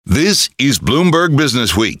This is Bloomberg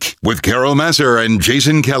Business Week with Carol Massar and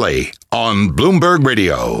Jason Kelly on Bloomberg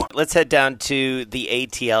Radio. Let's head down to the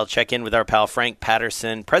ATL, check in with our pal Frank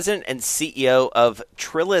Patterson, President and CEO of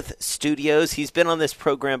Trilith Studios. He's been on this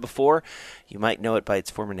program before. You might know it by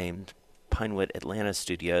its former name, Pinewood Atlanta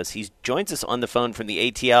Studios. He joins us on the phone from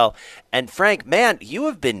the ATL. And Frank, man, you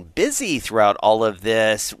have been busy throughout all of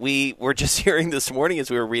this. We were just hearing this morning as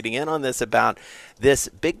we were reading in on this about this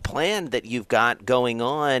big plan that you've got going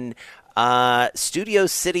on. Studio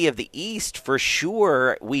City of the East, for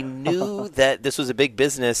sure. We knew that this was a big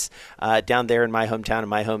business down there in my hometown, in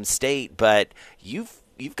my home state, but you've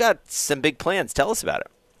got some big plans. Tell us about it.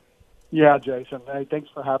 Yeah, Jason. Hey, thanks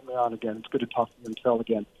for having me on again. It's good to talk to you and Carol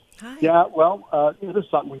again. Hi. Yeah, well, this is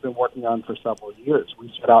something we've been working on for several years.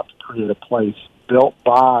 We set out to create a place built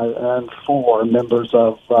by and for members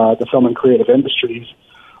of the film and creative industries,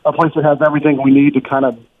 a place that has everything we need to kind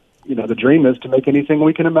of, the dream is to make anything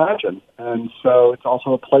we can imagine. And so it's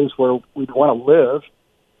also a place where we'd want to live,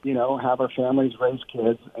 have our families, raise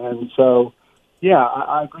kids. And so, yeah,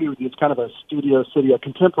 I agree with you. It's kind of a studio city, a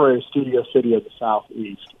contemporary studio city of the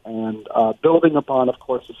Southeast. And building upon, of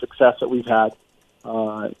course, the success that we've had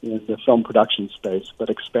in the film production space,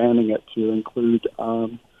 but expanding it to include,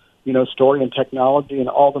 story and technology and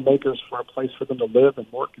all the makers for a place for them to live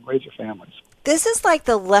and work and raise their families. This is like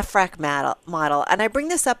the Lefrak model, and I bring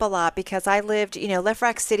this up a lot because I lived,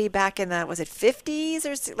 Lefrak City back in the, was it 50s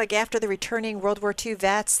or like after the returning World War II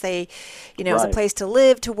vets, they, it was a place to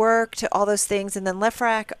live, to work, to all those things. And then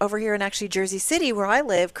Lefrak over here in actually Jersey City, where I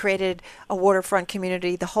live, created a waterfront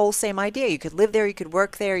community, the whole same idea. You could live there, you could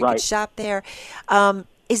work there, you could shop there.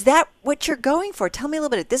 Is that what you're going for? Tell me a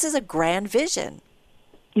little bit. This is a grand vision.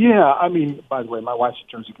 Yeah, by the way, my wife's a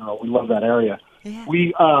Jersey girl. We love that area. Yeah.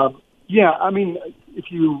 If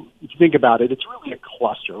you think about it, it's really a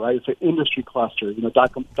cluster, right? It's an industry cluster.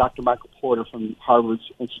 Dr. Michael Porter from Harvard's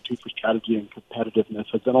Institute for Strategy and Competitiveness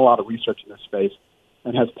has done a lot of research in this space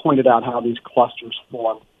and has pointed out how these clusters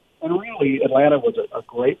form. And really, Atlanta was a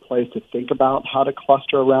great place to think about how to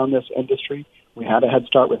cluster around this industry. We had a head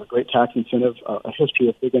start with a great tax incentive, a history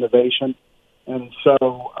of big innovation. And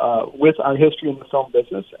so with our history in the film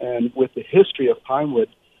business and with the history of Pinewood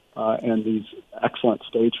and these excellent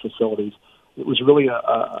stage facilities, it was really,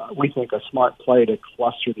 we think, a smart play to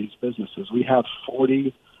cluster these businesses. We have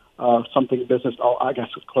 40-something business, I guess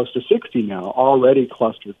close to 60 now, already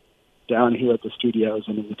clustered down here at the studios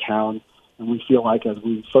and in the town. And we feel like as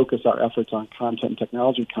we focus our efforts on content and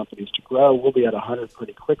technology companies to grow, we'll be at 100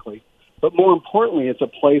 pretty quickly. But more importantly, it's a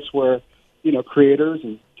place where creators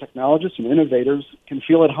and technologists and innovators can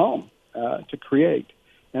feel at home to create.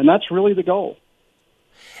 And that's really the goal.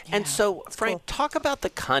 And so, Frank, talk about the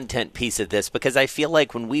content piece of this, because I feel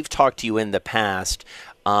like when we've talked to you in the past,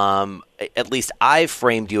 at least I've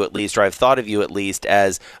framed you or I've thought of you at least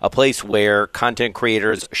as a place where content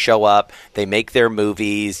creators show up, they make their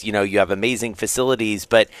movies, you have amazing facilities,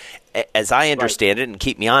 but as I understand it, and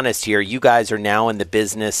keep me honest here, you guys are now in the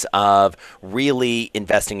business of really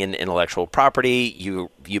investing in intellectual property.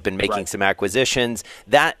 You've been making some acquisitions.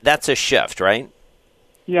 That's a shift, right?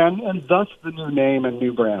 Yeah, and thus the new name and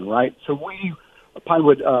new brand, right? So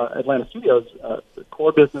Pinewood Atlanta Studios, the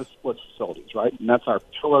core business was facilities, right? And that's our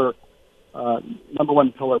pillar, number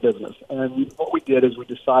one pillar business. And what we did is we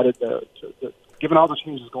decided to given all the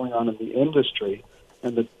changes going on in the industry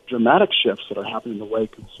and the dramatic shifts that are happening in the way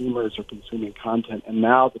consumers are consuming content, and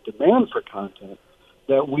now the demand for content,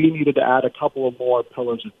 that we needed to add a couple of more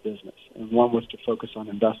pillars of business. And one was to focus on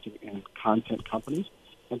investing in content companies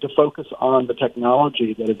and to focus on the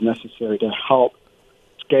technology that is necessary to help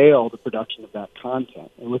scale the production of that content.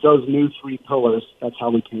 And with those new three pillars, that's how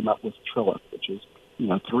we came up with Trilith, which is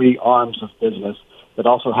three arms of business that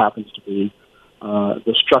also happens to be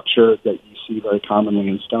the structure that you see very commonly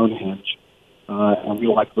in Stonehenge. And we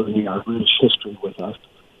like bringing our rich history with us.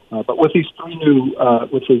 But with these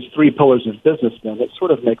three pillars of business, then it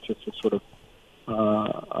sort of makes us a sort of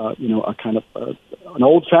a kind of an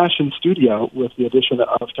old-fashioned studio with the addition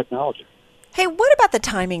of technology. Hey, what about the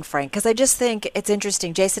timing, Frank? Because I just think it's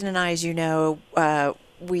interesting. Jason and I, as you know,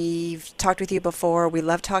 we've talked with you before. We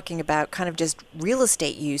love talking about kind of just real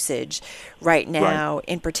estate usage right now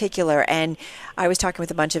in particular. And I was talking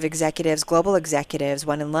with a bunch of executives, global executives,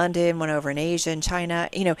 one in London, one over in Asia and China,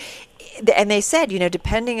 and they said,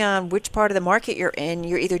 depending on which part of the market you're in,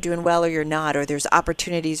 you're either doing well or you're not, or there's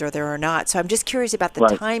opportunities or there are not. So I'm just curious about the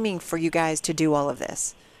timing for you guys to do all of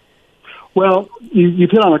this. Well,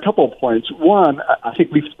 you've hit on a couple of points. One, I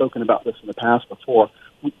think we've spoken about this in the past before.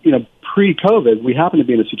 Pre-COVID, we happen to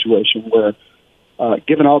be in a situation where,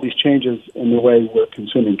 given all these changes in the way we're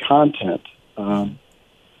consuming content,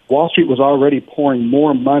 Wall Street was already pouring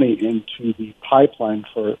more money into the pipeline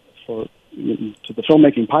to the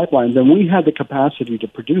filmmaking pipeline than we had the capacity to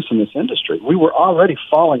produce in this industry. We were already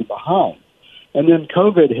falling behind. And then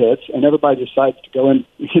COVID hits, and everybody decides to go in,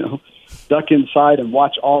 duck inside and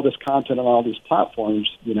watch all this content on all these platforms,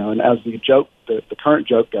 and as the current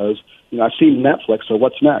joke goes, I've seen Netflix, so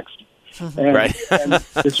what's next? And, Right. and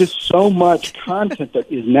there's just so much content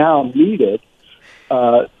that is now needed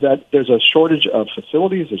that there's a shortage of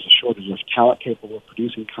facilities, there's a shortage of talent capable of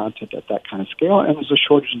producing content at that kind of scale, and there's a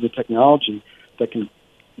shortage of the technology that can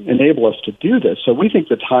enable us to do this. So we think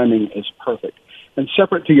the timing is perfect. And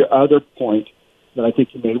separate to your other point that I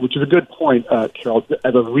think you made, which is a good point, Carol,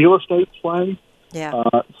 as a real estate play,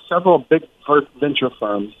 several big venture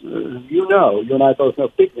firms, you and I both know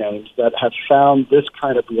big names that have found this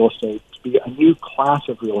kind of real estate to be a new class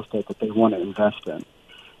of real estate that they want to invest in.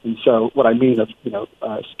 And so what I mean is,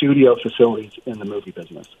 studio facilities in the movie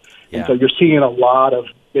business. Yeah. And so you're seeing a lot of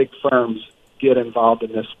big firms get involved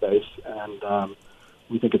in this space, and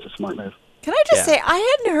we think it's a smart move. Can I just say,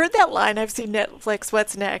 I hadn't heard that line, I've seen Netflix,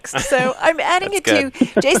 what's next? So I'm adding it good.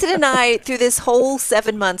 to, Jason and I, through this whole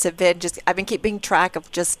 7 months I've been keeping track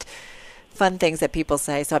of just fun things that people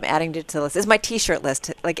say. So I'm adding it to the list. It's my T-shirt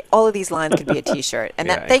list. Like, all of these lines could be a T-shirt. And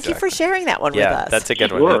thank you for sharing that one with us. Yeah, that's a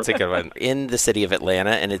good one. That's a good one. In the city of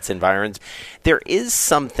Atlanta and its environs, there is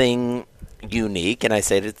something unique, and I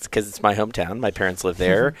say it because it's my hometown. My parents live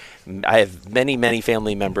there. I have many, many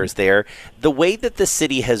family members there. The way that the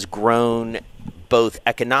city has grown, both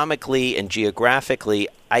economically and geographically,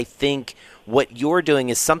 I think what you're doing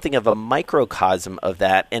is something of a microcosm of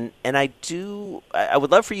that. And I would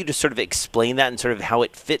love for you to sort of explain that and sort of how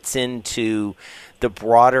it fits into the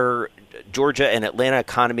broader Georgia and Atlanta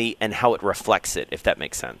economy and how it reflects it, if that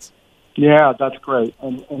makes sense. Yeah, that's great.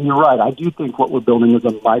 And you're right. I do think what we're building is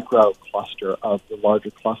a micro cluster of the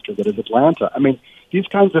larger cluster that is Atlanta. I mean, these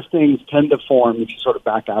kinds of things tend to form, if you sort of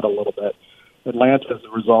back out a little bit. Atlanta is a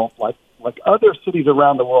result, like other cities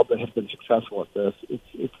around the world that have been successful at this,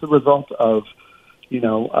 it's the result of,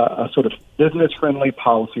 a sort of business-friendly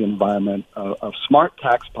policy environment, of smart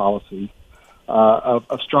tax policy, of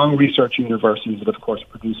strong research universities that, of course,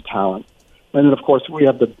 produce talent. And then, of course, we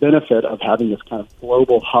have the benefit of having this kind of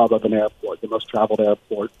global hub of an airport, the most traveled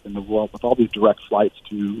airport in the world, with all these direct flights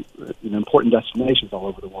to important destinations all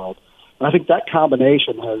over the world. And I think that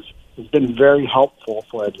combination has been very helpful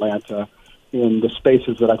for Atlanta in the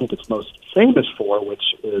spaces that I think it's most famous for, which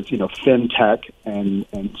is, fintech and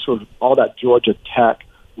sort of all that Georgia tech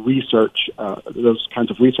research, those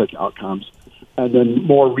kinds of research outcomes. And then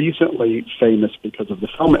more recently famous because of the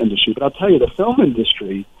film industry. But I'll tell you, the film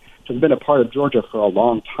industry has been a part of Georgia for a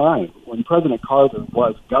long time. When President Carter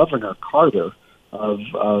was Governor Carter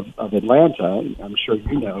of Atlanta, I'm sure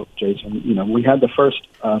you know, Jason, we had the first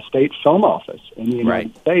state film office in the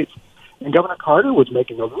United States. And Governor Carter was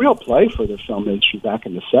making a real play for the film industry back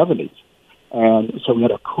in the 70s. And so we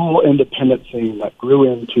had a cool independent scene that grew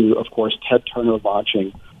into, of course, Ted Turner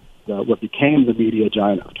launching what became the media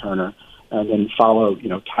giant of Turner, and then follow,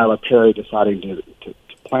 Tyler Perry deciding to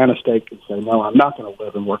plan a stake and say, no, I'm not going to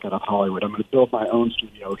live and work out of Hollywood. I'm going to build my own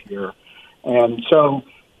studio here. And so,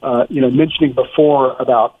 mentioning before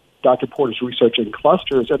about Dr. Porter's research in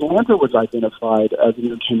clusters, Atlanta was identified as an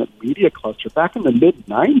entertainment media cluster back in the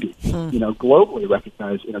mid-'90s, globally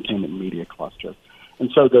recognized entertainment media cluster. And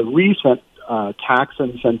so the recent tax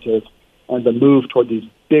incentives and the move toward these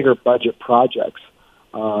bigger budget projects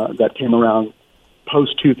that came around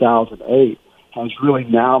post-2008 has really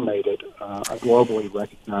now made it a globally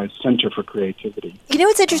recognized center for creativity.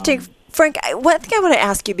 It's interesting, Frank, one thing I want to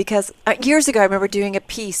ask you, because years ago I remember doing a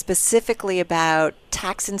piece specifically about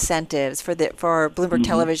tax incentives for Bloomberg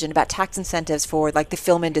Television, about tax incentives for like the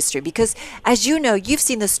film industry, because as you know, you've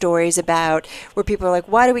seen the stories about where people are like,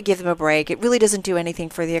 why do we give them a break? It really doesn't do anything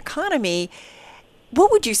for the economy. What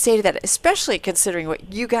would you say to that, especially considering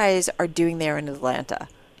what you guys are doing there in Atlanta?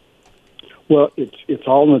 Well, it's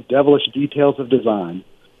all in the devilish details of design,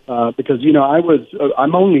 because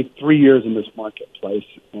I'm only 3 years in this marketplace,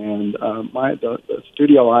 and the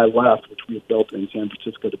studio I left, which we had built in San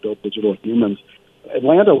Francisco to build digital humans,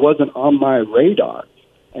 Atlanta wasn't on my radar,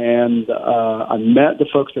 and I met the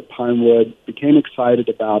folks at Pinewood, became excited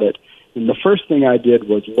about it, and the first thing I did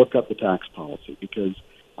was look up the tax policy, because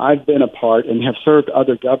I've been a part and have served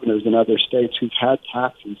other governors in other states who've had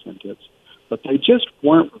tax incentives, but they just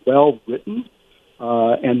weren't well written,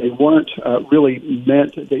 and they weren't really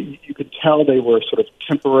meant. You could tell they were sort of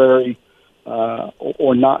temporary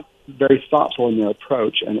or not very thoughtful in their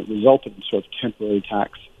approach, and it resulted in sort of temporary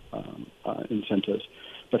tax incentives.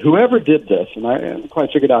 But whoever did this, and I haven't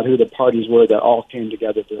quite figured out who the parties were that all came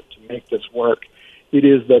together to make this work, it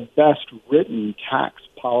is the best written tax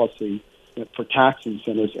policy for tax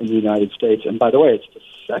incentives in the United States. And by the way, it's the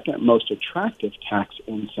second most attractive tax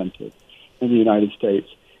incentive in the United States.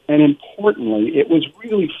 And importantly, it was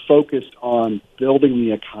really focused on building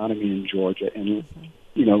the economy in Georgia and,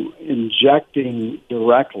 injecting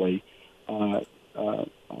directly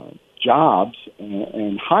jobs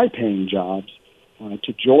and high-paying jobs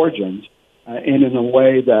to Georgians, and in a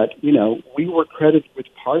way that, we were credited with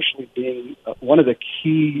partially being one of the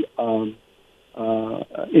key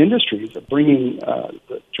industries of bringing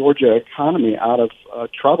the Georgia economy out of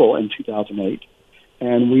trouble in 2008.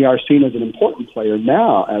 And we are seen as an important player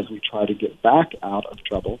now as we try to get back out of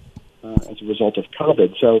trouble as a result of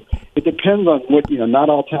COVID. So it depends on what, not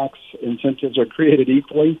all tax incentives are created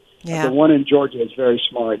equally. Yeah. The one in Georgia is very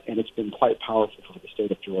smart, and it's been quite powerful for the state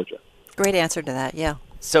of Georgia. Great answer to that, yeah.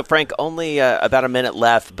 So, Frank, only about a minute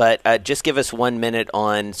left, but just give us 1 minute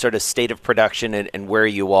on sort of state of production and where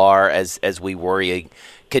you are as we worry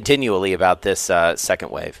continually about this second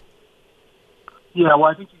wave. Yeah, well,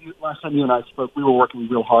 I think last time you and I spoke, we were working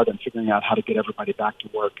real hard on figuring out how to get everybody back to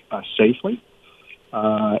work safely.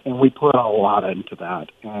 And we put a lot into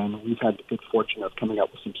that. And we've had the good fortune of coming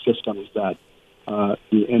up with some systems that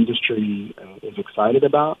the industry is excited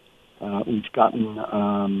about. We've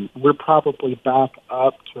gotten, we're probably back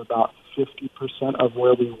up to about 50% of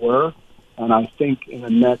where we were. And I think in the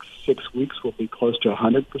next 6 weeks, we'll be close to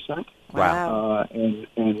 100%. Wow.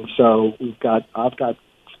 And so I've got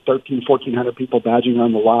 1,400 people badging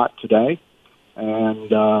on the lot today. And,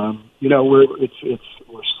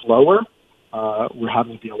 we're slower. We're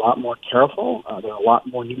having to be a lot more careful. There are a lot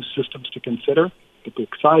more new systems to consider. But the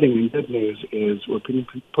exciting and good news is we're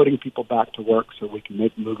putting people back to work so we can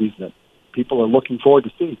make movies that people are looking forward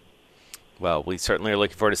to see. Well, we certainly are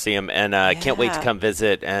looking forward to see them, and can't wait to come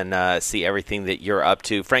visit and see everything that you're up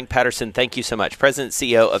to. Frank Patterson, thank you so much. President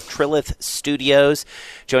and CEO of Trilith Studios,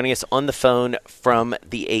 joining us on the phone from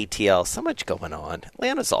the ATL. So much going on.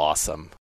 Atlanta's awesome.